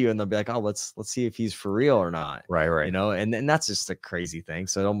see you and they'll be like, oh, let's see if he's for real or not. Right. You know, and that's just a crazy thing.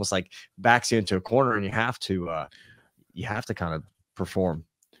 So it almost like backs you into a corner, and you have to kind of perform.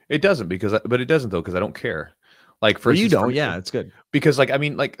 It doesn't but it doesn't though, because I don't care. Like for you don't, yeah, it's good. Because like, I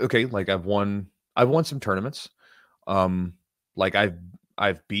mean, like, okay, like I've won some tournaments. Like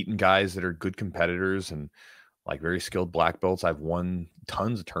I've beaten guys that are good competitors and like very skilled black belts. I've won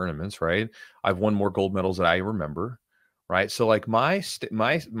tons of tournaments, right? I've won more gold medals than I remember, right? So like my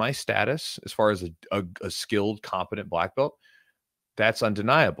status as far as a skilled, competent black belt, that's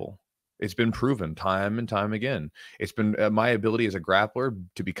undeniable. It's been proven time and time again. It's been my ability as a grappler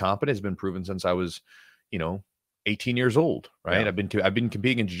to be competent has been proven since I was, 18 years old, right? Yeah. I've been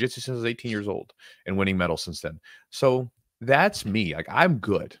competing in jiu-jitsu since I was 18 years old and winning medals since then. So that's me. Like I'm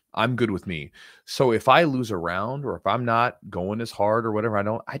good. I'm good with me. So if I lose a round or if I'm not going as hard or whatever,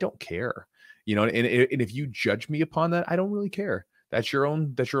 I don't care. And if you judge me upon that, I don't really care. That's your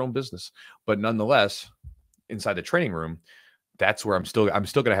own business. But nonetheless, inside the training room, that's where I'm still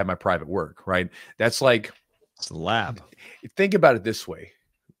going to have my private work, right? That's like, It's the lab. think about it this way,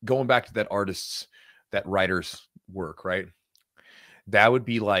 going back to that writer's work, right? That would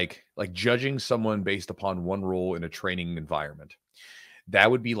be like judging someone based upon one role in a training environment.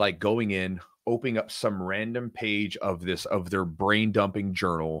 That would be like going in, opening up some random page of their brain dumping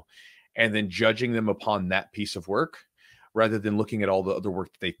journal, and then judging them upon that piece of work rather than looking at all the other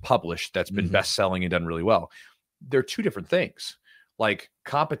work that they've published that's been best selling and done really well. They're two different things. Like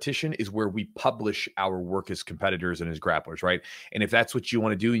competition is where we publish our work as competitors and as grapplers, right? And if that's what you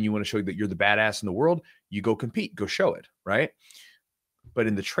want to do and you want to show that you're the badass in the world, you go compete, go show it, right? But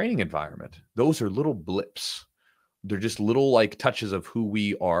in the training environment, those are little blips. They're just little like touches of who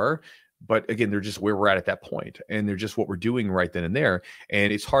we are. But again, they're just where we're at that point, and they're just what we're doing right then and there.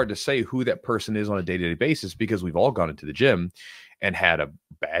 And it's hard to say who that person is on a day-to-day basis because we've all gone into the gym and had a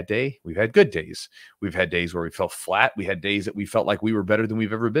bad day. We've had good days. We've had days where we felt flat. We had days that we felt like we were better than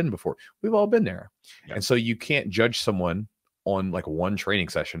we've ever been before. We've all been there. Yeah. And so you can't judge someone on like one training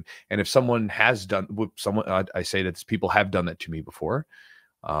session. And if someone has done I say that people have done that to me before,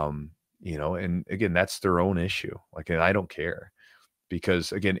 and again, that's their own issue. Like, and I don't care.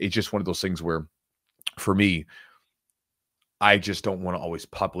 Because again, it's just one of those things where for me, I just don't want to always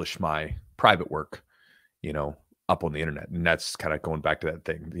publish my private work, up on the internet. And that's kind of going back to that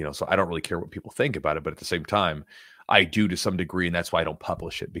thing, so I don't really care what people think about it. But at the same time, I do to some degree. And that's why I don't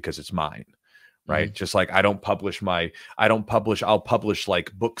publish it, because it's mine. Right. Just like I'll publish like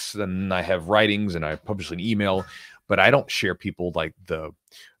books, and I have writings and I publish an email, but I don't share people like the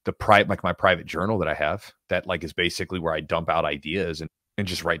private, like my private journal that I have that like is basically where I dump out ideas and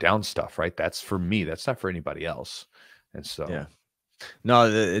just write down stuff, right? That's for me. That's not for anybody else. And so, yeah, no,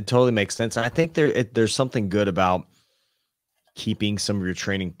 it totally makes sense. I think there's something good about keeping some of your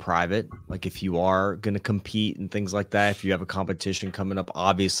training private. Like if you are going to compete and things like that, if you have a competition coming up,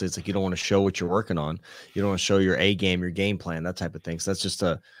 obviously it's like, you don't want to show what you're working on. You don't want to show your A game, your game plan, that type of thing. So that's just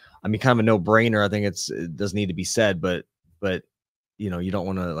kind of a no brainer. I think it does need to be said, but you don't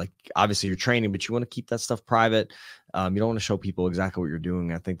want to, like, obviously you're training, but you want to keep that stuff private. You don't want to show people exactly what you're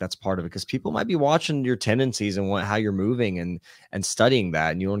doing. I think that's part of it, because people might be watching your tendencies and how you're moving and studying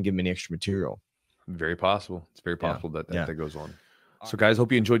that, and you don't want to give them any extra material. Very possible. It's very possible that goes on. So guys,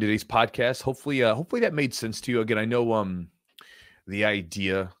 hope you enjoyed today's podcast. Hopefully that made sense to you. Again, I know the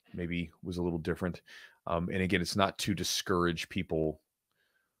idea maybe was a little different. And again, it's not to discourage people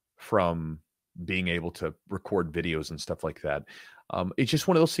from being able to record videos and stuff like that. It's just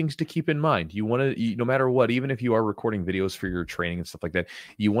one of those things to keep in mind. You want to, no matter what, even if you are recording videos for your training and stuff like that,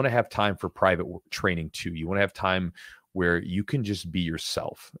 you want to have time for private training too. You want to have time where you can just be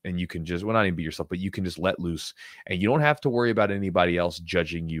yourself, and you can just, well, not even be yourself, but you can just let loose, and you don't have to worry about anybody else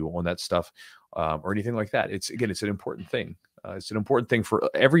judging you on that stuff or anything like that. It's an important thing. It's an important thing for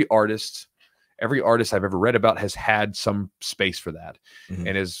every artist. Every artist I've ever read about has had some space for that.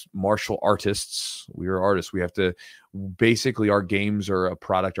 And as martial artists, we are artists. We have to, basically, our games are a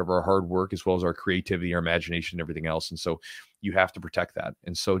product of our hard work as well as our creativity, our imagination, and everything else. And so you have to protect that.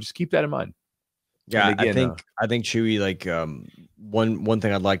 And so just keep that in mind. Yeah, again, I think Chewy, like, one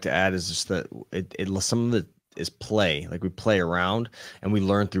thing I'd like to add is just that some of it is play. Like, we play around and we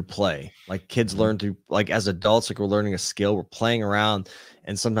learn through play. Like, kids learn through, like, as adults, like, we're learning a skill, we're playing around,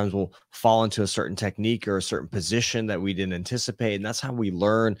 and sometimes we'll fall into a certain technique or a certain position that we didn't anticipate, and that's how we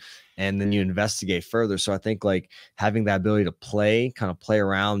learn. And then you investigate further. So I think, like, having that ability to kind of play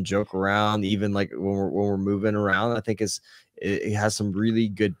around, joke around, even like when we're moving around, I think it has some really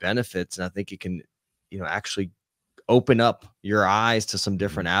good benefits, and I think it can, actually open up your eyes to some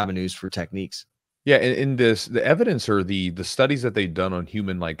different avenues for techniques. Yeah, in this, the evidence or the studies that they've done on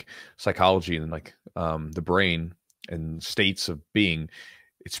human, like, psychology and like the brain and states of being,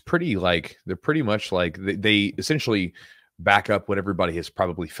 it's pretty, like, they're pretty much like they essentially back up what everybody has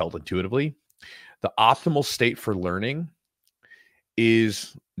probably felt intuitively. The optimal state for learning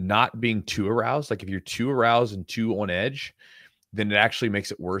is not being too aroused. Like, if you're too aroused and too on edge, then it actually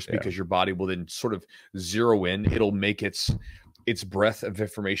makes it worse, because your body will then sort of zero in. It'll make its breadth of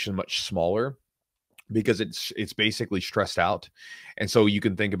information much smaller, because it's basically stressed out. And so you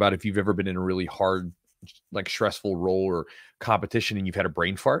can think about, if you've ever been in a really hard, like, stressful role or competition and you've had a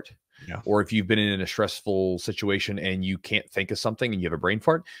brain fart, Yeah. or if you've been in a stressful situation and you can't think of something and you have a brain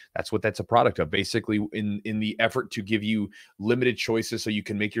fart, that's a product of. Basically, in the effort to give you limited choices so you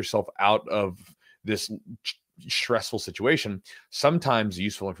can make yourself out of this stressful situation, sometimes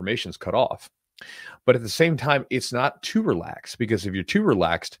useful information is cut off. But at the same time, it's not too relaxed, because if you're too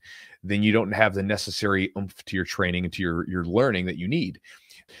relaxed, then you don't have the necessary oomph to your training and to your learning that you need.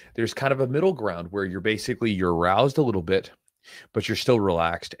 There's kind of a middle ground where you're aroused a little bit, but you're still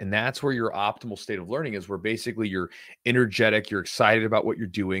relaxed. And that's where your optimal state of learning is, where basically you're energetic, you're excited about what you're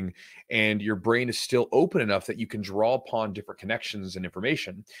doing, and your brain is still open enough that you can draw upon different connections and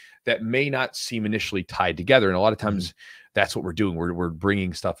information that may not seem initially tied together. And a lot of times that's what we're doing. We're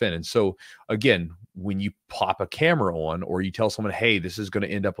bringing stuff in. And so again, when you pop a camera on, or you tell someone, hey, this is going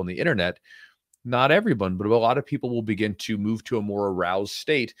to end up on the internet, not everyone, but a lot of people will begin to move to a more aroused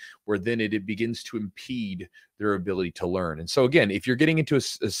state, where then it begins to impede their ability to learn. And so again, if you're getting into a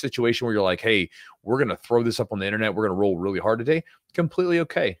situation where you're like, hey, we're going to throw this up on the internet, we're going to roll really hard today, completely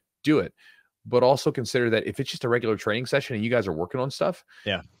okay, do it. But also consider that if it's just a regular training session and you guys are working on stuff,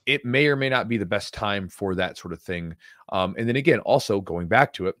 it may or may not be the best time for that sort of thing. And then again, also going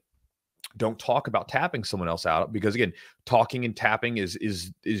back to it, don't talk about tapping someone else out, because again, talking and tapping is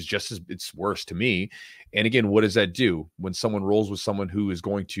just as, it's worse to me. And again, what does that do when someone rolls with someone who is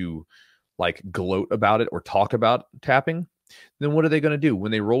going to like gloat about it or talk about tapping? Then what are they going to do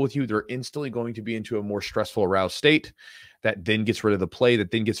when they roll with you? They're instantly going to be into a more stressful, aroused state that then gets rid of the play, that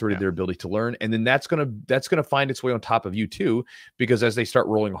then gets rid of their ability to learn. And then that's going to find its way on top of you too, because as they start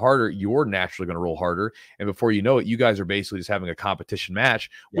rolling harder, you're naturally going to roll harder. And before you know it, you guys are basically just having a competition match,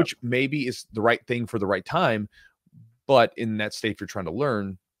 which maybe is the right thing for the right time. But in that state, if you're trying to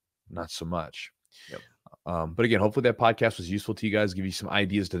learn, not so much. But again, hopefully that podcast was useful to you guys, give you some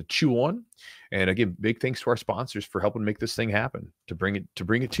ideas to chew on. And again, big thanks to our sponsors for helping make this thing happen, to bring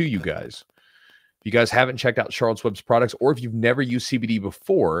it to you guys. If you guys haven't checked out Charlotte's Web's products, or if you've never used CBD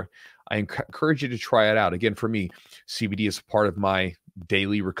before, I encourage you to try it out. Again, for me, CBD is part of my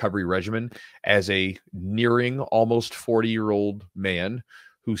daily recovery regimen as a nearing almost 40-year-old man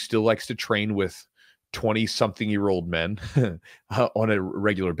who still likes to train with 20-something-year-old men on a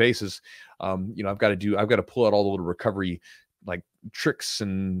regular basis. I've got to pull out all the little recovery like tricks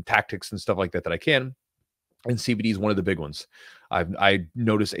and tactics and stuff like that I can. And CBD is one of the big ones. I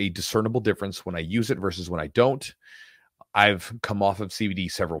notice a discernible difference when I use it versus when I don't. I've come off of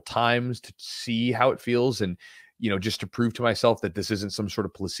CBD several times to see how it feels, and just to prove to myself that this isn't some sort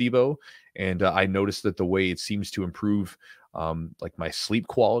of placebo. And I noticed that the way it seems to improve like my sleep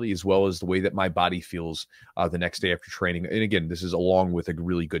quality, as well as the way that my body feels the next day after training. And again, this is along with a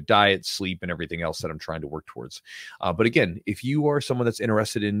really good diet, sleep, and everything else that I'm trying to work towards. But again, if you are someone that's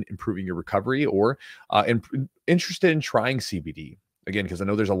interested in improving your recovery, or interested in trying CBD, again, because I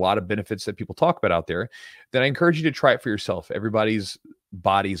know there's a lot of benefits that people talk about out there, then I encourage you to try it for yourself. Everybody's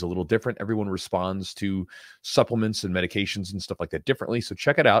body is a little different. Everyone responds to supplements and medications and stuff like that differently. So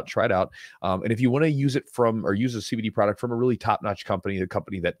check it out, try it out. And if you want to use it use a CBD product from a really top-notch company, a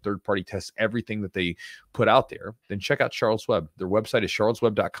company that third-party tests everything that they put out there, then check out Charlotte's Web. Their website is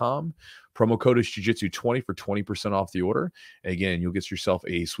charlottesweb.com. Promo code is Jiu-Jitsu20 for 20% off the order. And again, you'll get yourself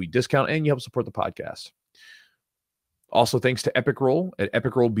a sweet discount, and you help support the podcast. Also, thanks to Epic Roll at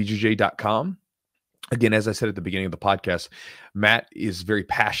epicrollbjj.com. Again, as I said at the beginning of the podcast, Matt is very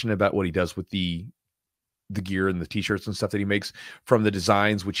passionate about what he does with the gear and the t-shirts and stuff that he makes, from the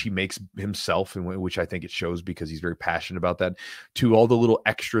designs, which he makes himself, and which I think it shows because he's very passionate about that, to all the little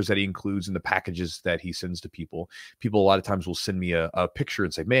extras that he includes in the packages that he sends to people. People a lot of times will send me a picture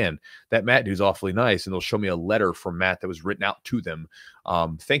and say, man, that Matt dude's awfully nice. And they'll show me a letter from Matt that was written out to them,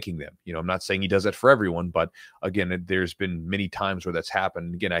 thanking them. I'm not saying he does that for everyone, but again, there's been many times where that's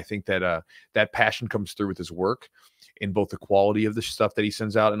happened. Again, I think that that passion comes through with his work, in both the quality of the stuff that he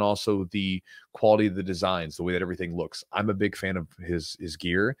sends out and also the quality of the designs, the way that everything looks. I'm a big fan of his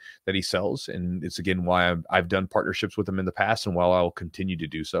gear that he sells, and it's again why I've done partnerships with him in the past, and while I'll continue to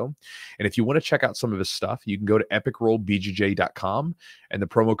do so. And if you want to check out some of his stuff, you can go to epicrollbjj.com, and the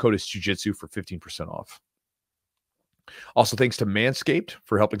promo code is Jiu-Jitsu for 15% off. Also, thanks to Manscaped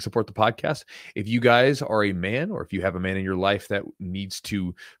for helping support the podcast. If you guys are a man, or if you have a man in your life that needs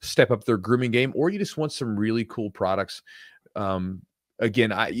to step up their grooming game, or you just want some really cool products,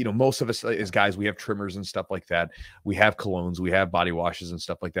 again, most of us as guys, we have trimmers and stuff like that. We have colognes, we have body washes and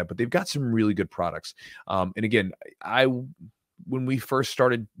stuff like that, but they've got some really good products. And again, when we first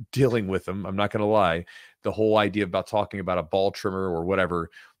started dealing with them, I'm not going to lie, the whole idea about talking about a ball trimmer or whatever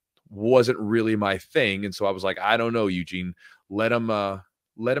wasn't really my thing. And so I was like, I don't know, Eugene, let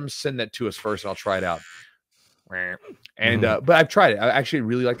him send that to us first, and I'll try it out. And but I've tried it. I actually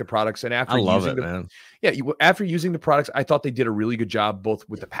really like the products. And after I love using it, them, man. yeah, after using the products, I thought they did a really good job, both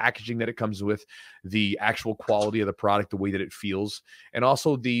with the packaging that it comes with, the actual quality of the product, the way that it feels, and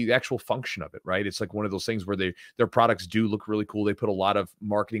also the actual function of it, right? It's like one of those things where their products do look really cool. They put a lot of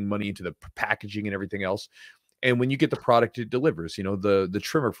marketing money into the packaging and everything else. And when you get the product, it delivers. You know, the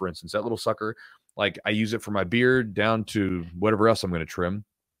trimmer, for instance, that little sucker, like I use it for my beard down to whatever else I'm going to trim.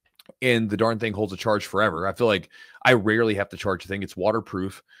 And the darn thing holds a charge forever. I feel like I rarely have to charge a thing. It's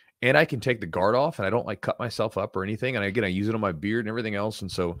waterproof, and I can take the guard off, and I don't like cut myself up or anything. And again, I use it on my beard and everything else.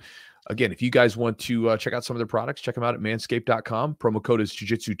 And so, again, if you guys want to check out some of their products, check them out at manscaped.com. Promo code is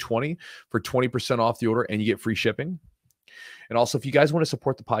Jiu-Jitsu20 for 20% off the order, and you get free shipping. And also, if you guys want to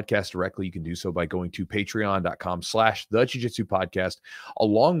support the podcast directly, you can do so by going to patreon.com/the Jiu-Jitsu podcast.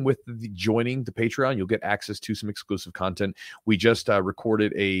 Along with joining the Patreon, you'll get access to some exclusive content. We just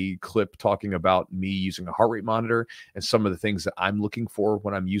recorded a clip talking about me using a heart rate monitor and some of the things that I'm looking for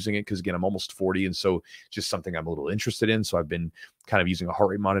when I'm using it. Because again, I'm almost 40. And so just something I'm a little interested in. So I've been kind of using a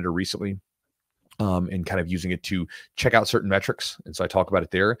heart rate monitor recently. And kind of using it to check out certain metrics. And so I talk about it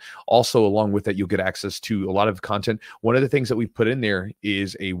there. Also, along with that, you'll get access to a lot of content. One of the things that we've put in there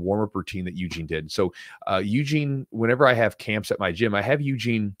is a warm-up routine that Eugene did. So Eugene, whenever I have camps at my gym, I have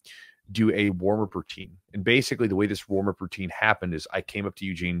Eugene do a warm-up routine. And basically the way this warm-up routine happened is I came up to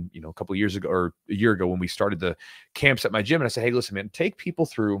Eugene, a couple of years ago or a year ago when we started the camps at my gym. And I said, hey, listen, man, take people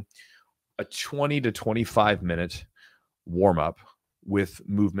through a 20 to 25 minute warm-up with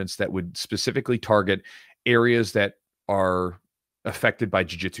movements that would specifically target areas that are affected by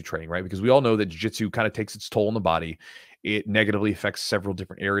jiu-jitsu training, right? Because we all know that jiu-jitsu kind of takes its toll on the body. It negatively affects several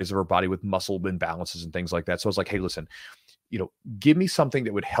different areas of our body with muscle imbalances and things like that. So I was like, hey, listen, give me something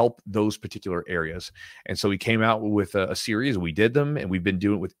that would help those particular areas. And so we came out with a series. We did them, and we've been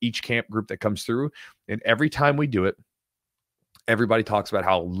doing it with each camp group that comes through. And every time we do it, everybody talks about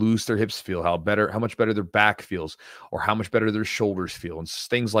how loose their hips feel, how much better their back feels, or how much better their shoulders feel, and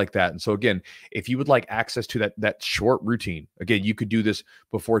things like that. And so again, if you would like access to that short routine, again, you could do this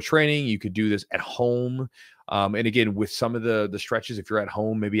before training, you could do this at home. And again, with some of the stretches, if you're at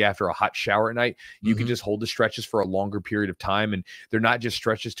home, maybe after a hot shower at night, you can just hold the stretches for a longer period of time. And they're not just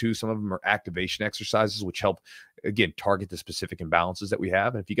stretches too. Some of them are activation exercises, which help, again, target the specific imbalances that we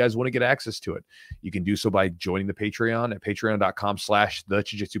have. And if you guys want to get access to it, you can do so by joining the Patreon at patreon.com/the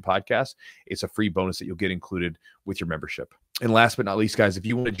Jiu-Jitsu podcast. It's a free bonus that you'll get included with your membership. And last but not least, guys, if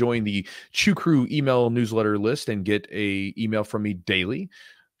you want to join the Chew Crew email newsletter list and get a email from me daily,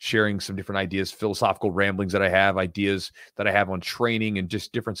 sharing some different ideas, philosophical ramblings that I have, ideas that I have on training and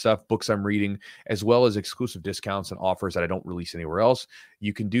just different stuff, books I'm reading, as well as exclusive discounts and offers that I don't release anywhere else.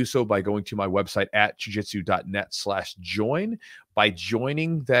 You can do so by going to my website at jiujitsu.net/join. By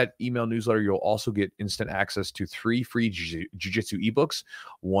joining that email newsletter, you'll also get instant access to 3 free jiu-jitsu ebooks.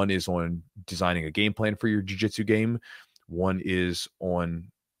 One is on designing a game plan for your jiu-jitsu game. One is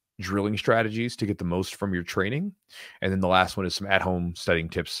on drilling strategies to get the most from your training. And then the last one is some at-home studying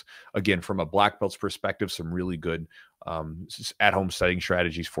tips. Again, from a black belt's perspective, some really good at-home studying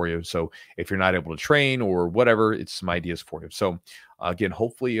strategies for you. So if you're not able to train or whatever, it's some ideas for you. So again,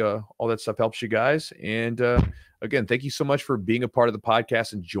 hopefully all that stuff helps you guys. And again, thank you so much for being a part of the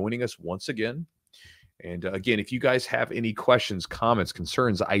podcast and joining us once again. And again, if you guys have any questions, comments,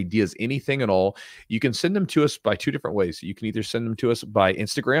 concerns, ideas, anything at all, you can send them to us by 2 different ways. You can either send them to us by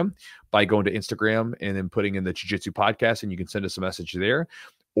Instagram, by going to Instagram and then putting in the Jiu-Jitsu podcast, and you can send us a message there.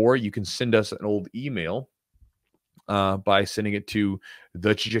 Or you can send us an old email by sending it to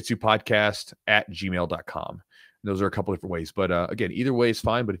the Jiu-Jitsu podcast at gmail.com. Those are a couple different ways. But again, either way is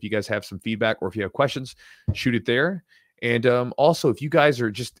fine. But if you guys have some feedback or if you have questions, shoot it there. And also, if you guys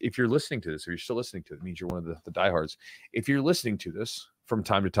are if you're listening to this, or you're still listening to it, means you're one of the diehards. If you're listening to this from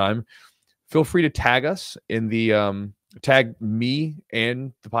time to time, feel free to tag us in the tag me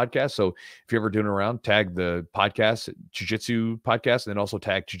and the podcast. So if you're ever doing it around, tag the podcast, Jiu-Jitsu podcast, and then also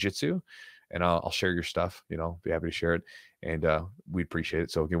tag Jiu-Jitsu, and I'll share your stuff. Be happy to share it. And we appreciate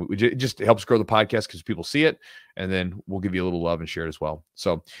it. So again, it just helps grow the podcast because people see it, and then we'll give you a little love and share it as well.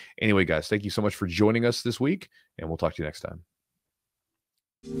 So anyway, guys, thank you so much for joining us this week, and we'll talk to you next time.